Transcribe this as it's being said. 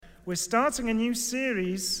we're starting a new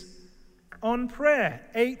series on prayer,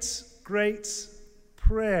 8 great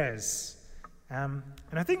prayers. And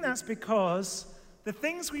I think that's because the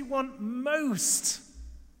things we want most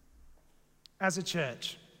as a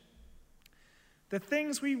church, the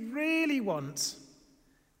things we really want,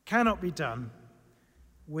 cannot be done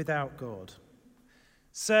without God.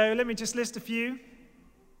 So let me just list a few.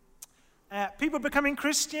 People becoming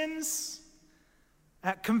Christians,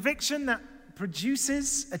 conviction that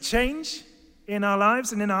produces a change in our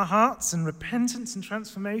lives and in our hearts, and repentance and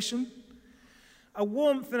transformation, a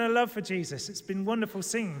warmth and a love for Jesus. It's been wonderful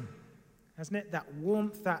singing, hasn't it? That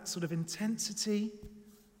warmth, that sort of intensity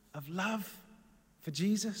of love for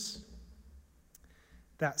Jesus,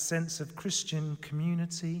 that sense of Christian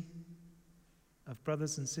community, of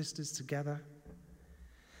brothers and sisters together.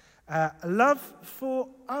 A love for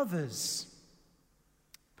others,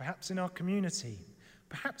 perhaps in our community,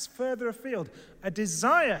 perhaps further afield. A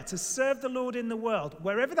desire to serve the Lord in the world,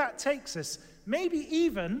 wherever that takes us, maybe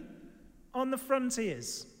even on the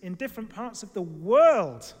frontiers, in different parts of the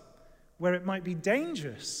world where it might be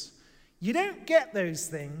dangerous. You don't get those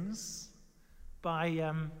things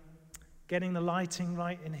by getting the lighting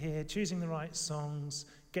right in here, choosing the right songs,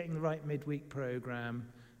 getting the right midweek program,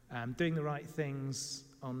 doing the right things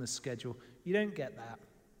on the schedule. You don't get that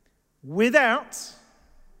without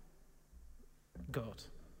God.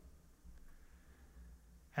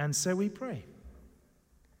 And so we pray.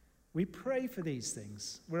 We pray for these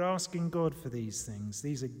things. We're asking God for these things.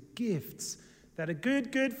 These are gifts that a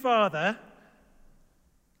good, good Father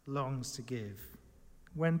longs to give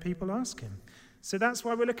when people ask him. So that's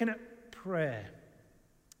why we're looking at prayer,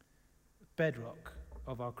 bedrock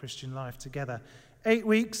of our Christian life together. 8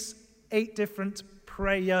 weeks, 8 different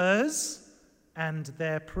prayers and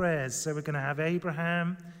their prayers. So we're going to have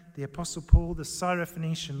Abraham, the Apostle Paul, the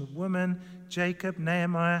Syrophoenician woman, Jacob,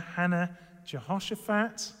 Nehemiah, Hannah,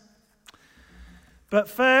 Jehoshaphat. But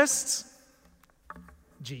first,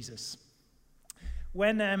 Jesus.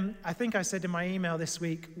 When, I think I said in my email this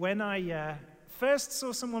week, when I first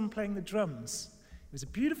saw someone playing the drums, it was a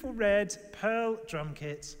beautiful red pearl drum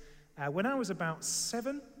kit when I was about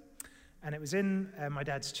 7, and it was in my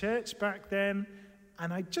dad's church back then,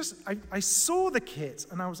 and I saw the kit,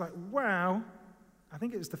 and I was like, wow. I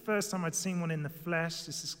think it was the first time I'd seen one in the flesh.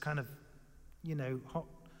 This is kind of,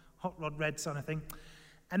 hot rod red kind of thing.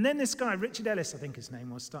 And then this guy, Richard Ellis, I think his name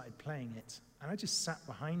was, started playing it. And I just sat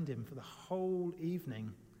behind him for the whole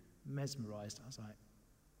evening, mesmerized. I was like,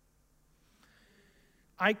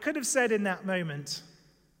 I could have said in that moment,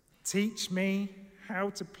 teach me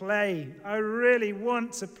how to play. I really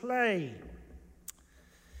want to play.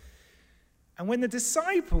 And when the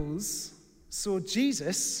disciples saw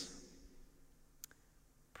Jesus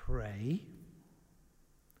pray,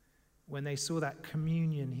 when they saw that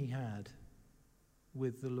communion he had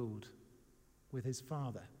with the Lord, with his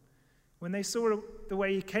Father, when they saw the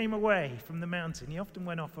way he came away from the mountain, he often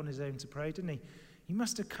went off on his own to pray, didn't he? He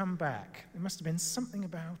must have come back. There must have been something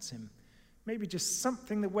about him. Maybe just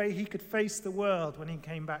something, the way he could face the world when he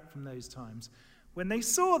came back from those times. When they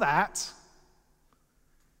saw that,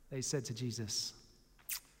 they said to Jesus,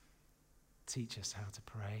 teach us how to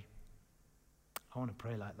pray. I want to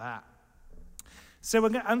pray like that. So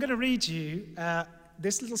I'm going to read you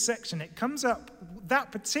this little section. It comes up,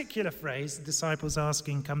 that particular phrase, the disciples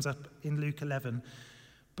asking, comes up in Luke 11.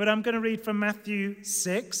 But I'm going to read from Matthew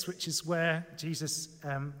 6, which is where Jesus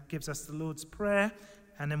gives us the Lord's Prayer,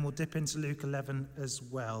 and then we'll dip into Luke 11 as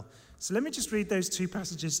well. So let me just read those 2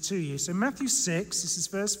 passages to you. So Matthew 6, this is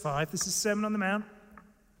verse 5. This is Sermon on the Mount.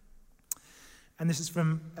 And this is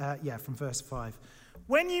from verse 5.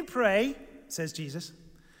 When you pray, says Jesus,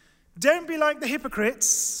 don't be like the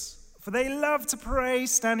hypocrites, for they love to pray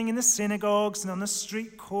standing in the synagogues and on the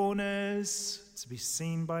street corners to be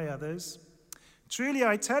seen by others. Truly,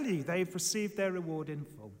 I tell you, they've received their reward in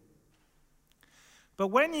full. But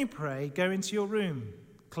when you pray, go into your room,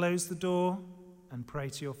 close the door, and pray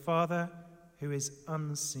to your Father who is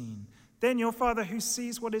unseen. Then your Father who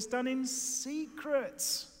sees what is done in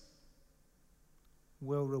secret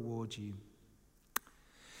will reward you.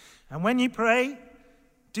 And when you pray,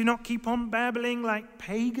 do not keep on babbling like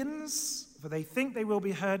pagans, for they think they will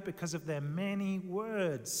be heard because of their many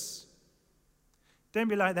words. Don't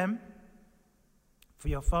be like them, for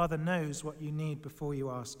your Father knows what you need before you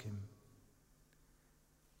ask him.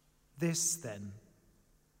 This, then,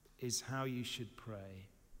 is how you should pray.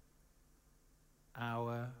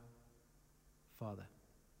 Our Father.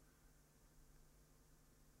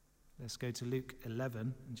 Let's go to Luke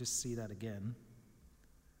 11 and just see that again.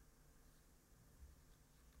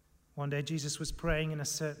 One day Jesus was praying in a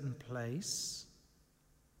certain place,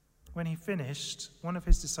 When he finished, one of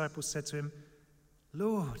his disciples said to him,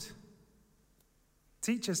 "Lord,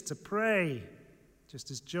 teach us to pray, just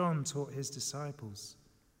as John taught his disciples."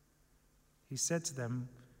 He said to them,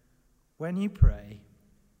 "When you pray,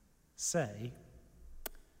 say,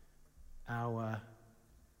 'Our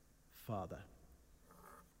Father.'"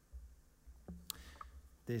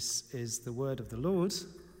 This is the word of the Lord.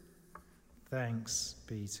 Thanks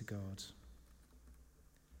be to God.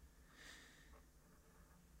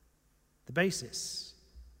 The basis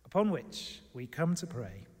upon which we come to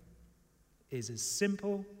pray is as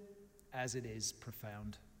simple as it is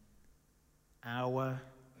profound. Our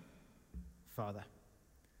Father.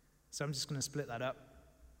 So I'm just going to split that up.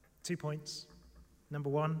 2 points. Number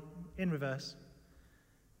 1, in reverse.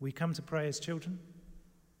 We come to pray as children.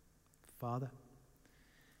 Father.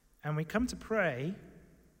 And we come to pray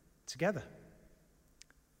together.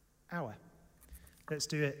 Our. Let's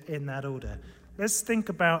do it in that order. Let's think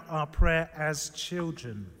about our prayer as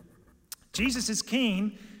children. Jesus is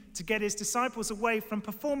keen to get his disciples away from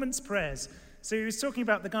performance prayers. So he was talking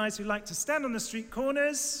about the guys who like to stand on the street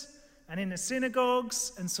corners and in the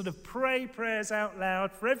synagogues and sort of pray prayers out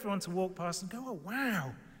loud for everyone to walk past and go, "Oh,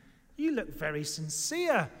 wow, you look very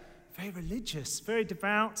sincere, very religious, very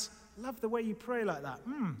devout. Love the way you pray like that.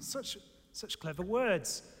 Such clever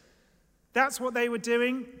words." That's what they were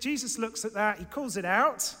doing. Jesus looks at that. He calls it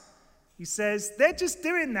out. He says, they're just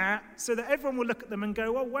doing that so that everyone will look at them and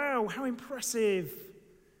go, "Oh, wow, how impressive."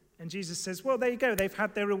 And Jesus says, well, there you go. They've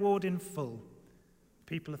had their reward in full.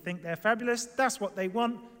 People think they're fabulous. That's what they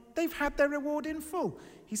want. They've had their reward in full.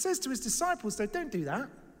 He says to his disciples, though, don't do that.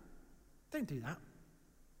 Don't do that.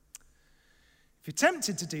 If you're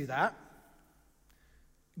tempted to do that,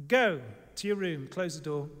 go to your room, close the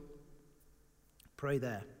door, pray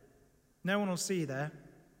there. No one will see you there,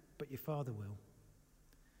 but your Father will.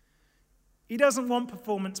 He doesn't want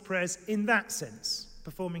performance prayers in that sense,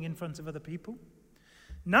 performing in front of other people.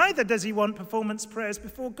 Neither does he want performance prayers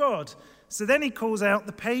before God. So then he calls out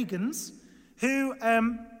the pagans who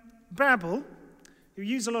babble, who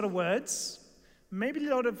use a lot of words, maybe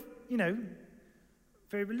a lot of,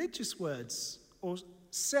 very religious words, or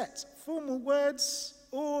set formal words,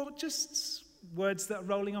 or just words that are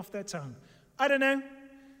rolling off their tongue. I don't know.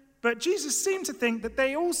 But Jesus seemed to think that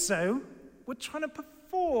they also were trying to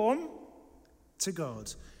perform to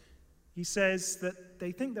God. He says that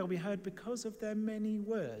they think they'll be heard because of their many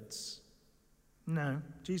words. No,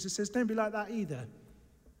 Jesus says, don't be like that either.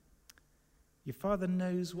 Your Father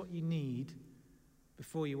knows what you need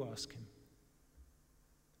before you ask him.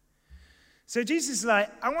 So Jesus is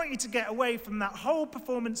like, I want you to get away from that whole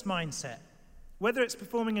performance mindset. Whether it's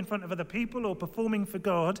performing in front of other people or performing for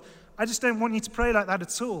God, I just don't want you to pray like that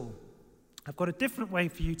at all. I've got a different way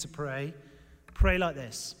for you to pray. Pray like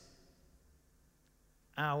this.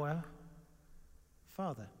 Our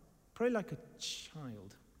Father. Pray like a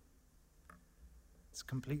child. It's a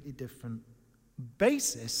completely different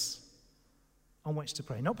basis on which to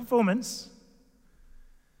pray. Not performance,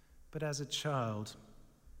 but as a child.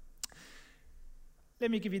 Let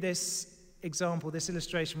me give you this example, this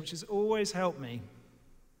illustration, which has always helped me.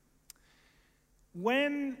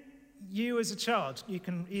 When you as a child, you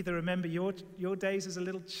can either remember your days as a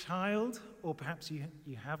little child, or perhaps you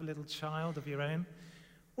have a little child of your own.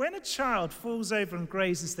 When a child falls over and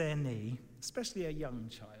grazes their knee, especially a young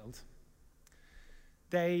child,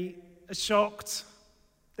 they are shocked,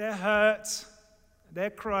 they're hurt, they're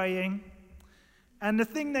crying, and the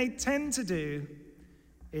thing they tend to do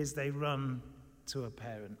is they run to a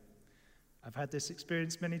parent. I've had this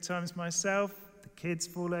experience many times myself. The kids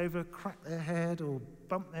fall over, crack their head or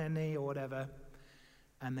bump their knee or whatever,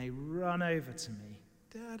 and they run over to me.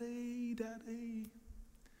 Daddy, Daddy.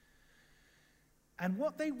 And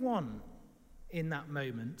what they want in that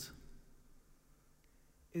moment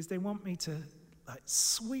is they want me to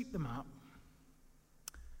sweep them up,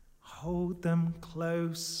 hold them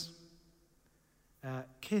close,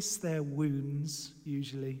 kiss their wounds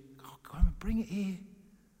usually. Oh, go on, bring it here.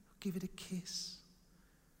 I'll give it a kiss.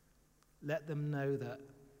 Let them know that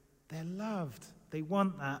they're loved. They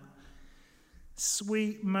want that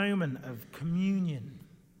sweet moment of communion.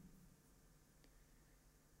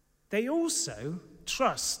 They also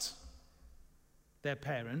trust their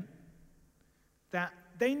parent that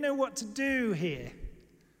they know what to do here.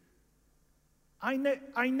 I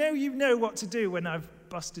know you know what to do when I've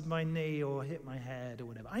busted my knee or hit my head or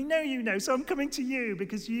whatever. I know you know, so I'm coming to you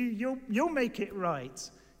because you'll make it right.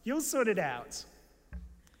 You'll sort it out.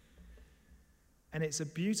 And it's a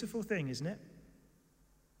beautiful thing, isn't it?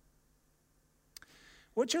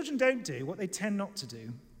 What children don't do, what they tend not to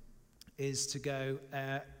do, is to go,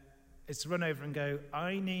 is to run over and go,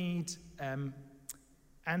 I need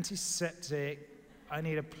antiseptic, I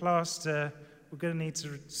need a plaster, we're going to need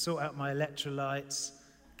to sort out my electrolytes,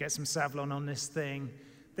 get some Savlon on this thing.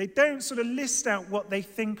 They don't sort of list out what they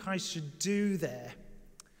think I should do there.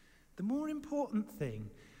 The more important thing,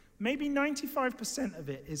 maybe 95% of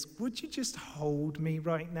it, is, would you just hold me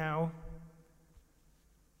right now?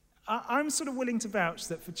 I'm sort of willing to vouch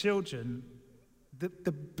that for children,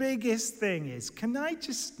 the biggest thing is, can I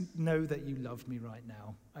just know that you love me right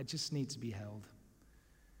now? I just need to be held.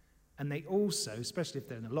 And they also, especially if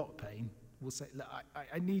they're in a lot of pain, will say, look,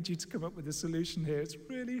 I need you to come up with a solution here. It's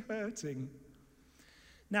really hurting.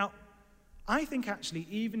 Now, I think actually,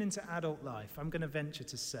 even into adult life, I'm going to venture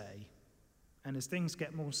to say, and as things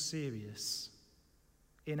get more serious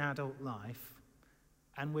in adult life,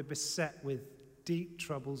 and we're beset with deep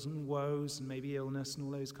troubles and woes and maybe illness and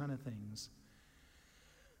all those kind of things,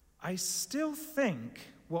 I still think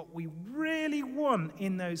what we really want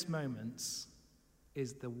in those moments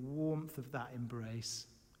is the warmth of that embrace.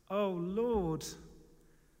 Oh, Lord,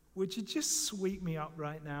 would you just sweep me up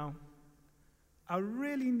right now? I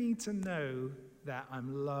really need to know that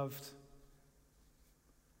I'm loved.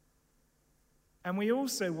 And we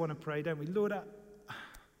also want to pray, don't we? Lord,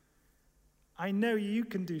 I know you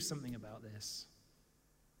can do something about this.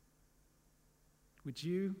 Would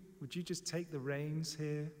you just take the reins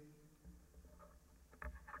here?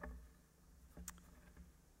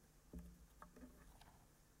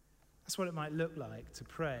 That's what it might look like to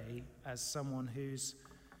pray as someone who's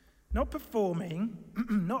not performing,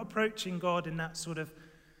 not approaching God in that sort of,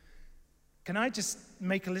 can I just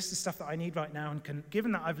make a list of stuff that I need right now, and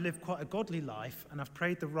given that I've lived quite a godly life and I've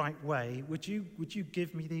prayed the right way, would you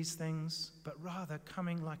give me these things? But rather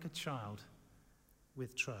coming like a child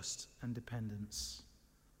with trust and dependence.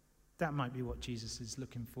 That might be what Jesus is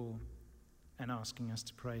looking for and asking us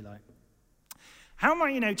to pray like. How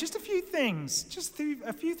might, just a few things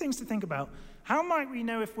to think about. How might we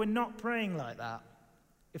know if we're not praying like that?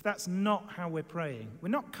 If that's not how we're praying? We're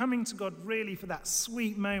not coming to God really for that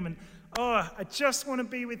sweet moment. Oh, I just want to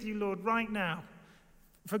be with you, Lord, right now.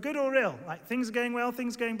 For good or ill. Like things are going well,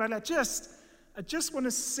 things are going bad. I just want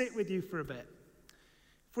to sit with you for a bit.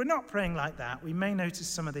 If we're not praying like that, we may notice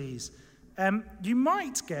some of these. You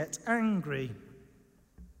might get angry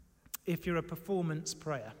if you're a performance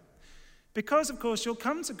prayer. Because, of course, you'll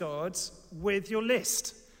come to God with your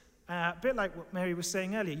list. A bit like what Mary was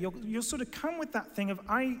saying earlier. You'll sort of come with that thing of,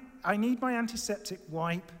 I need my antiseptic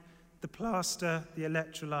wipe, the plaster, the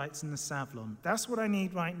electrolytes, and the Savlon. That's what I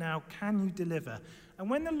need right now. Can you deliver? And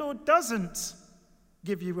when the Lord doesn't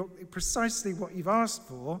give you precisely what you've asked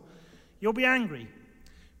for, you'll be angry.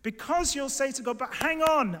 Because you'll say to God, but hang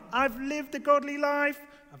on, I've lived a godly life.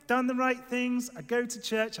 I've done the right things, I go to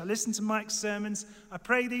church, I listen to Mike's sermons, I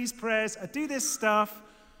pray these prayers, I do this stuff,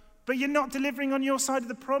 but you're not delivering on your side of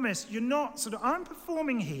the promise. You're not I'm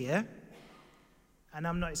performing here, and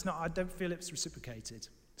I don't feel it's reciprocated.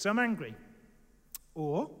 So I'm angry.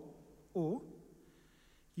 Or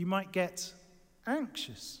you might get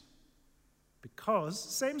anxious because,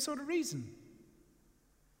 same sort of reason.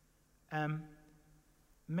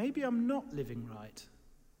 Maybe I'm not living right.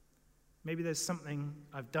 Maybe there's something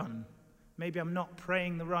I've done. Maybe I'm not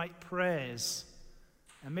praying the right prayers.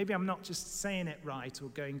 And maybe I'm not just saying it right or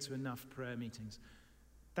going to enough prayer meetings.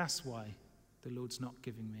 That's why the Lord's not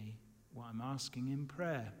giving me what I'm asking in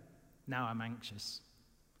prayer. Now I'm anxious.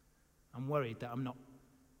 I'm worried that I'm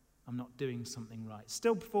not doing something right.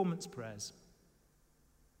 Still performance prayers.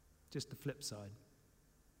 Just the flip side.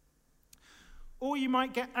 Or you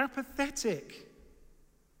might get apathetic.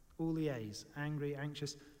 All the A's. Angry,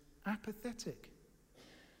 anxious, apathetic.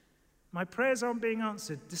 My prayers aren't being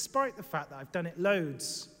answered, despite the fact that I've done it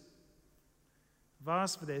loads. I've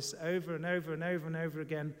asked for this over and over and over and over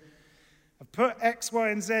again. I've put X, Y,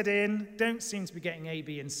 and Z in, don't seem to be getting A,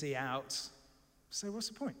 B, and C out. So what's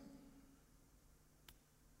the point?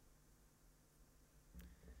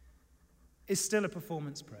 It's still a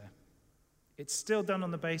performance prayer. It's still done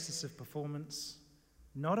on the basis of performance,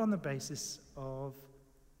 not on the basis of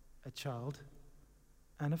a child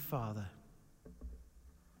and a father.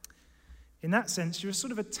 In that sense, you're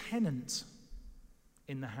sort of a tenant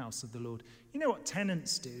in the house of the Lord. You know what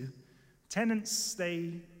tenants do? Tenants,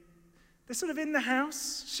 they're sort of in the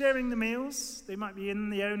house, sharing the meals. They might be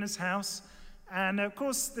in the owner's house. And, of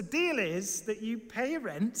course, the deal is that you pay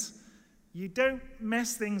rent, you don't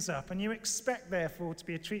mess things up, and you expect, therefore, to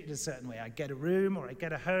be treated a certain way. I get a room, or I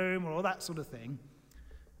get a home, or all that sort of thing.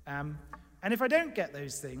 And if I don't get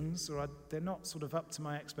those things, or they're not sort of up to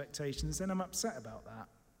my expectations, then I'm upset about that.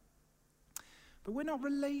 But we're not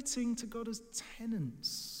relating to God as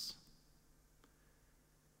tenants.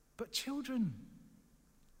 but children.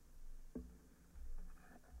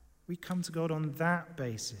 We come to God on that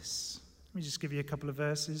basis. Let me just give you a couple of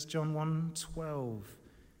verses. John 1:12.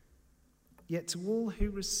 Yet to all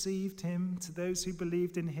who received him, to those who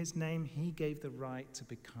believed in his name, he gave the right to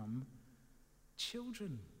become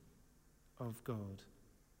children of God.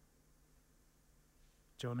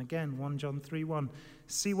 John again, 1 John 3:1.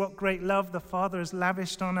 See what great love the Father has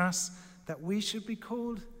lavished on us, that we should be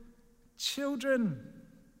called children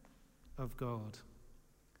of God.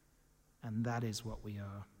 And that is what we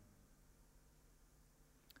are.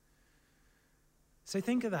 So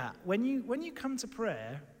think of that. When you come to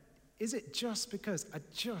prayer, is it just because I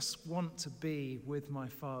just want to be with my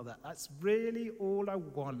Father? That's really all I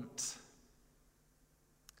want.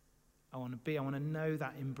 I want to know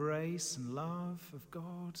that embrace and love of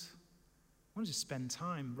God. I want to just spend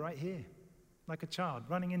time right here, like a child,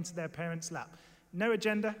 running into their parents' lap. No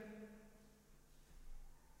agenda.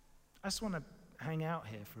 I just want to hang out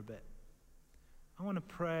here for a bit. I want to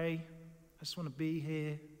pray. I just want to be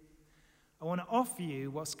here. I want to offer you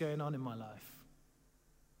what's going on in my life.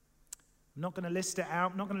 I'm not going to list it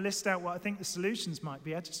out. I'm not going to list out what I think the solutions might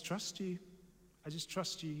be. I just trust you. I just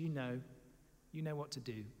trust you. You know what to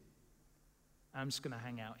do. I'm just going to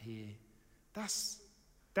hang out here. That's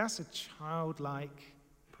a childlike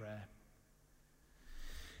prayer.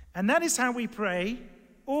 And that is how we pray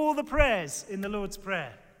all the prayers in the Lord's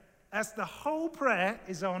Prayer. As the whole prayer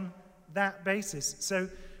is on that basis. So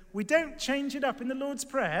we don't change it up in the Lord's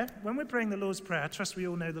Prayer. When we're praying the Lord's Prayer, I trust we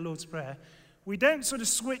all know the Lord's Prayer, we don't sort of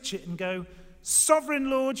switch it and go, Sovereign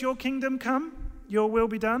Lord, your kingdom come, your will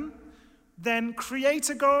be done. Then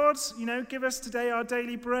Creator God, give us today our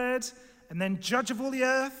daily bread. And then Judge of all the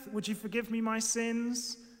earth, would you forgive me my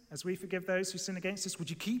sins as we forgive those who sin against us? Would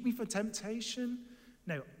you keep me from temptation?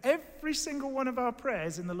 No, every single one of our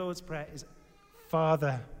prayers in the Lord's Prayer is,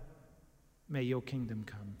 Father, may your kingdom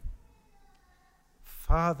come.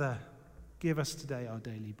 Father, give us today our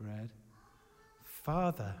daily bread.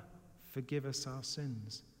 Father, forgive us our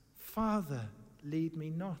sins. Father, lead me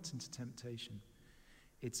not into temptation.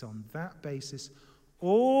 It's on that basis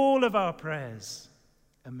all of our prayers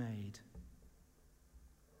are made.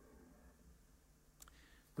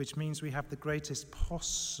 Which means we have the greatest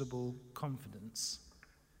possible confidence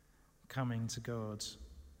coming to God,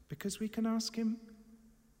 because we can ask him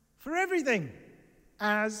for everything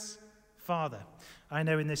as Father. I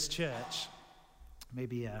know in this church,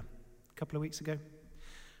 maybe a couple of weeks ago,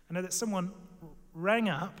 I know that someone rang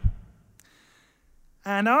up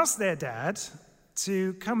and asked their dad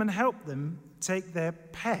to come and help them take their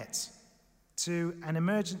pet to an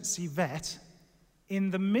emergency vet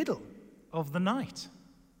in the middle of the night.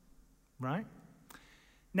 Right?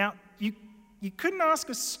 Now, you couldn't ask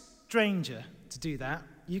a stranger to do that.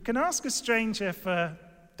 You can ask a stranger for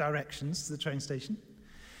directions to the train station.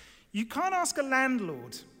 You can't ask a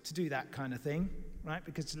landlord to do that kind of thing, right?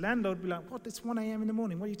 Because the landlord would be like, what, it's 1 a.m. in the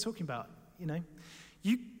morning, what are you talking about?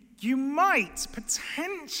 You might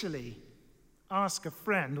potentially ask a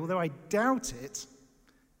friend, although I doubt it,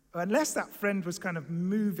 unless that friend was kind of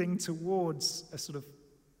moving towards a sort of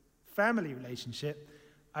family relationship,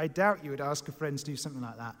 I doubt you would ask a friend to do something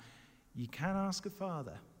like that. You can ask a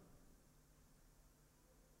father.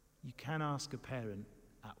 You can ask a parent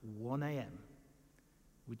at 1 a.m.,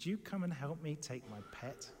 would you come and help me take my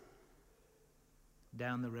pet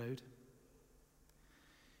down the road?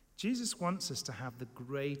 Jesus wants us to have the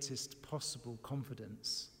greatest possible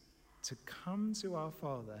confidence to come to our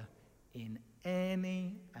Father in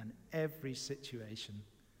any and every situation,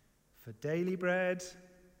 for daily bread,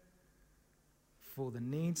 for the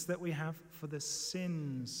needs that we have, for the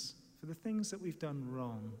sins, for the things that we've done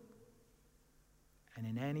wrong, and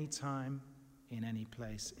in any time, in any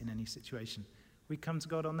place, in any situation. We come to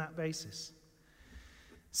God on that basis.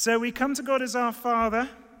 So we come to God as our Father.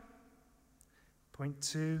 Point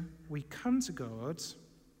 2, we come to God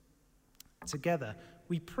together.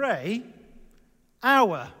 We pray,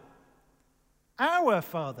 our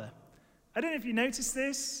Father. I don't know if you noticed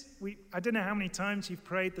this. I don't know how many times you've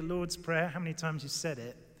prayed the Lord's Prayer, how many times you've said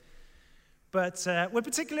it. But we're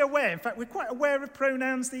particularly aware. In fact, we're quite aware of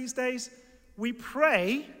pronouns these days. We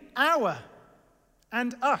pray our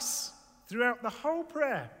and us throughout the whole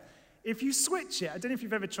prayer. If you switch it, I don't know if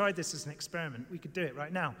you've ever tried this as an experiment. We could do it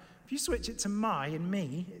right now. If you switch it to my and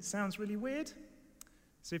me, it sounds really weird.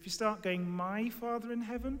 So if you start going, my Father in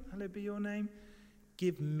heaven, hallowed be your name.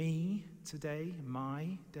 Give me today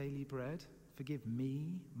my daily bread. Forgive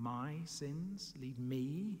me my sins. Lead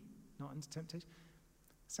me not into temptation.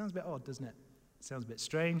 It sounds a bit odd, doesn't it? It sounds a bit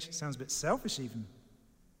strange. It sounds a bit selfish even.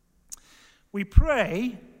 We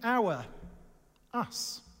pray our,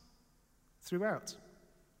 us. throughout.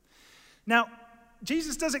 Now,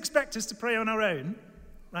 Jesus does expect us to pray on our own,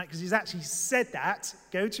 right? Because he's actually said that.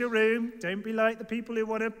 Go to your room. Don't be like the people who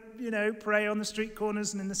want to, pray on the street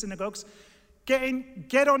corners and in the synagogues.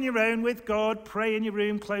 Get on your own with God. Pray in your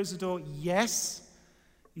room. Close the door. Yes,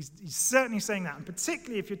 he's certainly saying that. And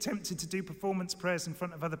particularly if you're tempted to do performance prayers in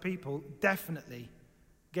front of other people, definitely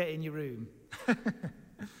get in your room.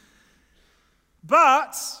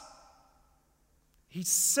 But he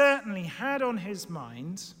certainly had on his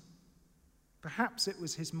mind, perhaps it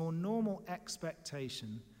was his more normal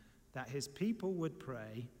expectation, that his people would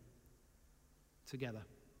pray together.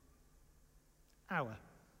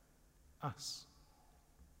 Us.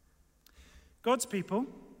 God's people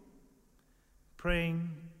praying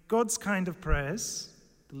God's kind of prayers,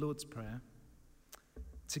 the Lord's Prayer,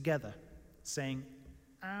 together, saying,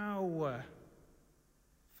 Our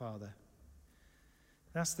Father.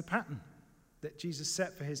 That's the pattern that Jesus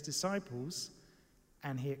set for his disciples,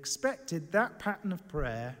 and he expected that pattern of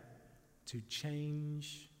prayer to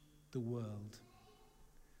change the world.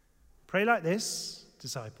 Pray like this,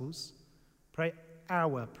 disciples. Pray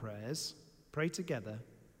our prayers. Pray together,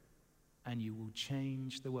 and you will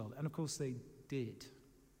change the world. And of course, they did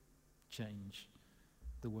change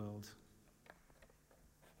the world.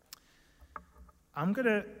 I'm going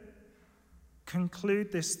to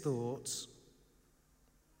conclude this thought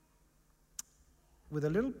with a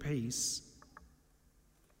little piece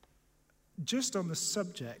just on the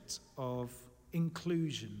subject of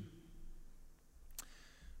inclusion.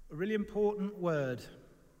 A really important word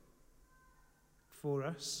for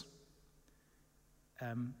us,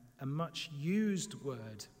 a much used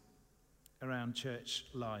word around church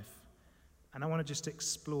life. And I want to just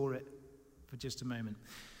explore it for just a moment.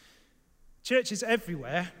 Churches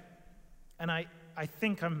everywhere, and I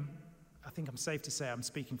think I'm safe to say I'm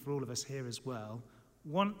speaking for all of us here as well,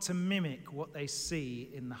 want to mimic what they see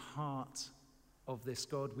in the heart of this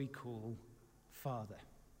God we call Father.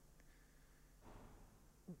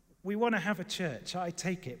 We want to have a church, I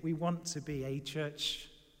take it, we want to be a church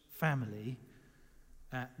family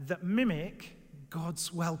that mimic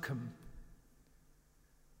God's welcome,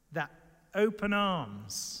 that open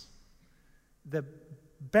arms, the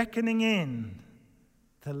beckoning in,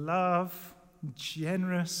 the love,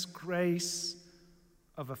 generous grace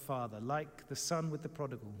of a father, like the son with the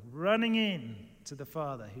prodigal, running in to the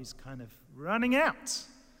father who's kind of running out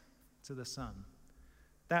to the son.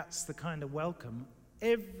 That's the kind of welcome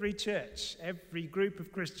every church, every group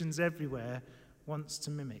of Christians everywhere wants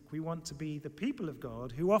to mimic. We want to be the people of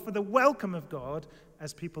God who offer the welcome of God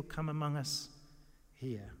as people come among us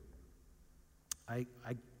here.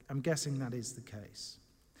 I'm guessing that is the case.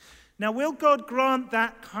 Now, will God grant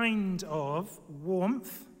that kind of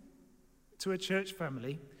warmth to a church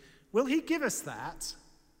family? Will he give us that?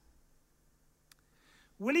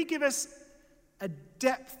 Will he give us a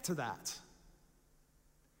depth to that?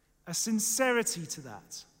 A sincerity to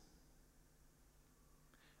that?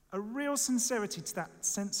 A real sincerity to that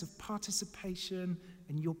sense of participation,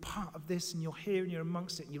 and you're part of this, and you're here, and you're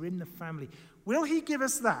amongst it, and you're in the family. Will he give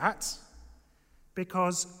us that?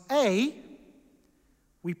 Because A,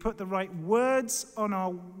 we put the right words on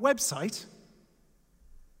our website,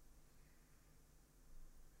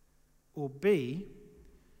 or B,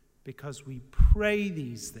 because we pray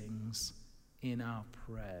these things in our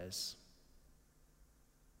prayers.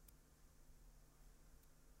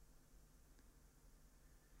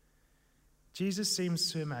 Jesus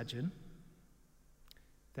seems to imagine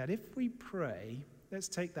that if we pray, let's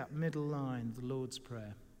take that middle line, the Lord's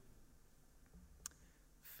Prayer.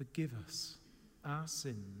 Forgive us our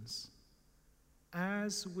sins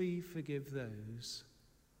as we forgive those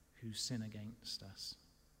who sin against us.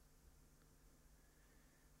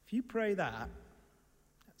 If you pray that,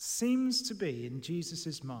 it seems to be in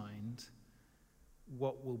Jesus' mind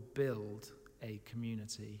what will build a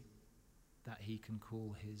community that he can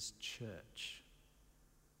call his church.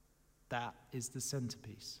 That is the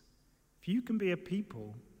centerpiece. If you can be a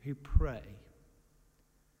people who pray,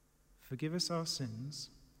 forgive us our sins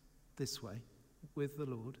this way with the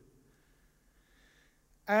Lord,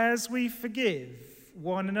 as we forgive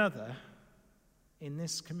one another in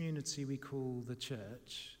this community we call the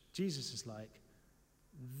church, Jesus is like,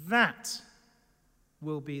 that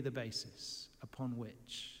will be the basis upon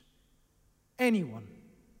which anyone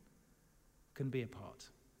can be a part.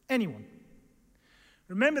 Anyone.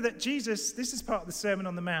 Remember that Jesus, this is part of the Sermon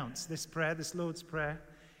on the Mount, this prayer, this Lord's Prayer.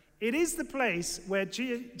 It is the place where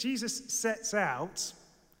Jesus sets out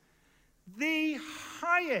the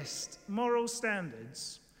highest moral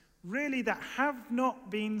standards, really, that have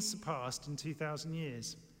not been surpassed in 2,000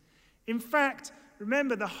 years. In fact,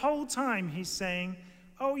 remember, the whole time he's saying,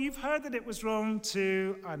 oh, you've heard that it was wrong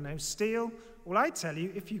to, I don't know, steal. Well, I tell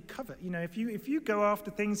you, if you covet, if you go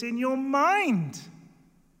after things in your mind,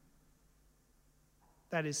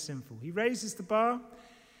 that is sinful. He raises the bar.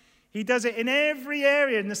 He does it in every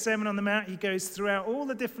area in the Sermon on the Mount. He goes throughout all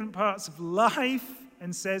the different parts of life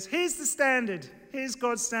and says, here's the standard. Here's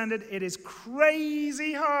God's standard. It is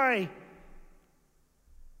crazy high.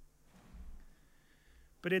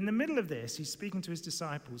 But in the middle of this, he's speaking to his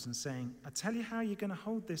disciples and saying, I tell you how you're going to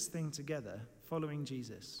hold this thing together following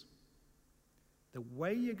Jesus. The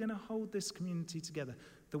way you're going to hold this community together,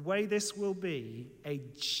 the way this will be a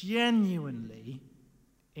genuinely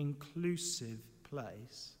inclusive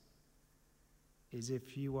place, is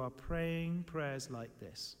if you are praying prayers like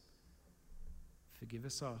this. Forgive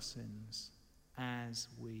us our sins as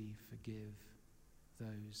we forgive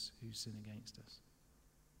those who sin against us.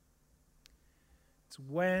 It's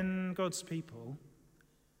when God's people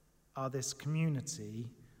are this community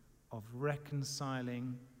of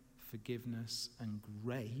reconciling forgiveness and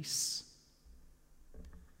grace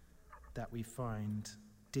that we find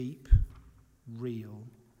deep, real,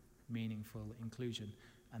 meaningful inclusion.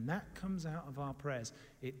 And that comes out of our prayers.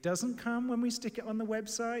 It doesn't come when we stick it on the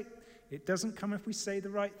website. It doesn't come if we say the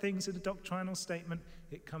right things in a doctrinal statement.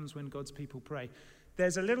 It comes when God's people pray.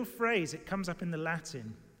 There's a little phrase, it comes up in the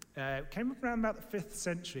Latin. It came up around about the 5th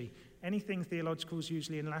century. Anything theological is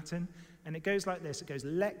usually in Latin. And it goes like this. It goes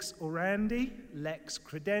lex orandi, lex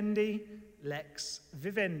credendi, lex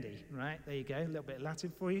vivendi. Right, there you go. A little bit of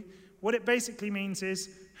Latin for you. What it basically means is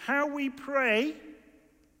how we pray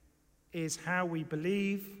is how we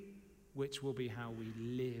believe, which will be how we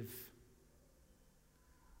live.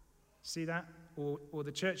 See that? Or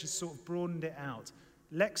the church has sort of broadened it out.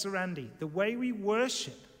 Lex orandi, the way we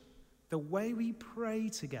worship, the way we pray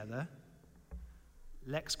together,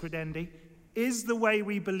 lex credendi, is the way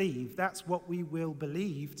we believe. That's what we will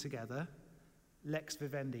believe together. Lex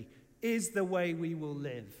vivendi, is the way we will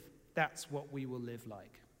live. That's what we will live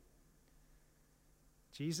like.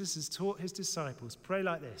 Jesus has taught his disciples, pray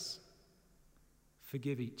like this.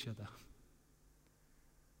 Forgive each other.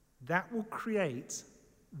 That will create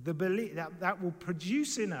the belief, that will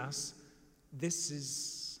produce in us, this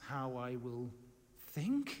is how I will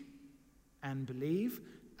think and believe,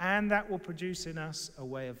 and that will produce in us a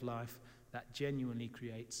way of life that genuinely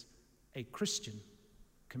creates a Christian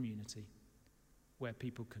community where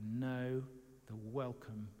people can know the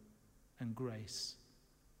welcome and grace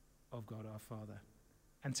of God our Father,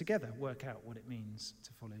 and together work out what it means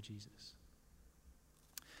to follow Jesus.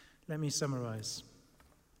 Let me summarize.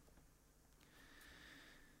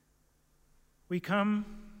 We come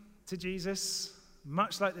to Jesus,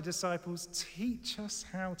 much like the disciples, teach us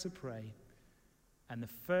how to pray. And the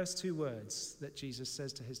first 2 words that Jesus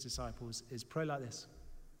says to his disciples is pray like this.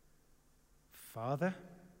 Father,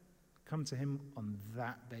 come to him on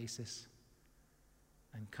that basis.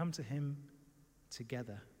 And come to him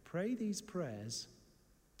together. Pray these prayers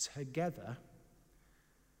together.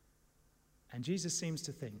 And Jesus seems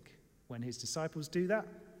to think when his disciples do that,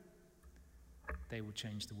 they will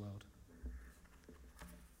change the world.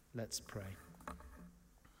 Let's pray.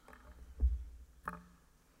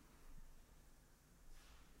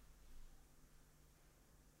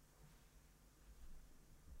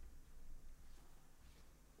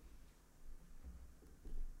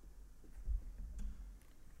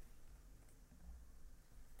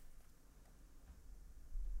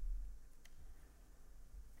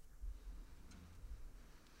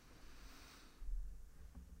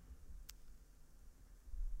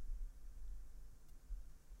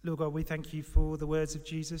 Lord God, we thank you for the words of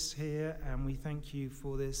Jesus here, and we thank you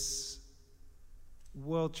for this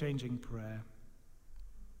world-changing prayer.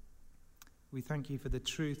 We thank you for the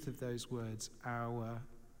truth of those words, our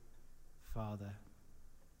Father.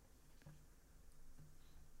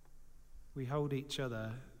 We hold each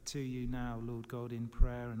other to you now, Lord God, in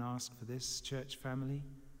prayer and ask for this church family,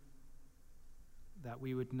 that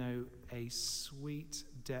we would know a sweet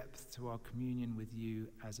depth to our communion with you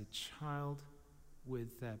as a child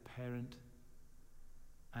with their parent,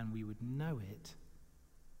 and we would know it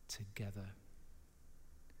together.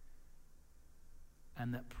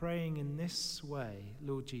 And that praying in this way,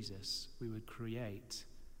 Lord Jesus, we would create,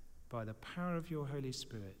 by the power of your Holy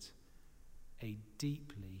Spirit, a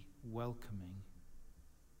deeply welcoming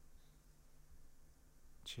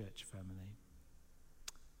church family.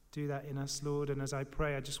 Do that in us, Lord. And as I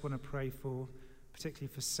pray, I just want to pray for,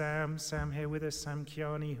 particularly for Sam here with us, Sam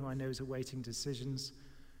Kiani, who I know is awaiting decisions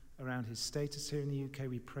around his status here in the UK.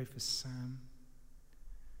 We pray for Sam.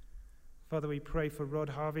 Father, we pray for Rod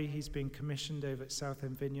Harvey. He's been commissioned over at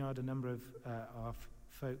Southend Vineyard. A number of our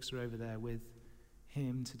folks are over there with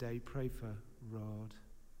him today. Pray for Rod.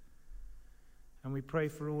 And we pray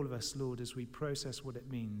for all of us, Lord, as we process what it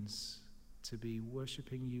means to be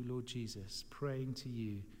worshipping you, Lord Jesus, praying to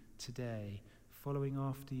you today, following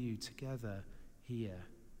after you together here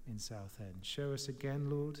in Southend. Show us again,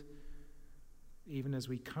 Lord, even as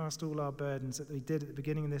we cast all our burdens that we did at the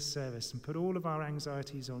beginning of this service and put all of our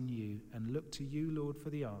anxieties on you and look to you, Lord, for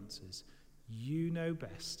the answers. You know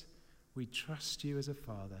best. We trust you as a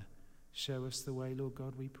Father. Show us the way, Lord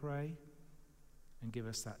God, we pray, and give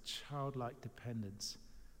us that childlike dependence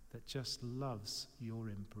that just loves your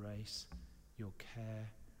embrace, your care,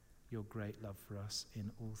 your great love for us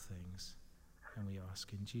in all things. And we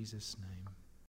ask in Jesus' name.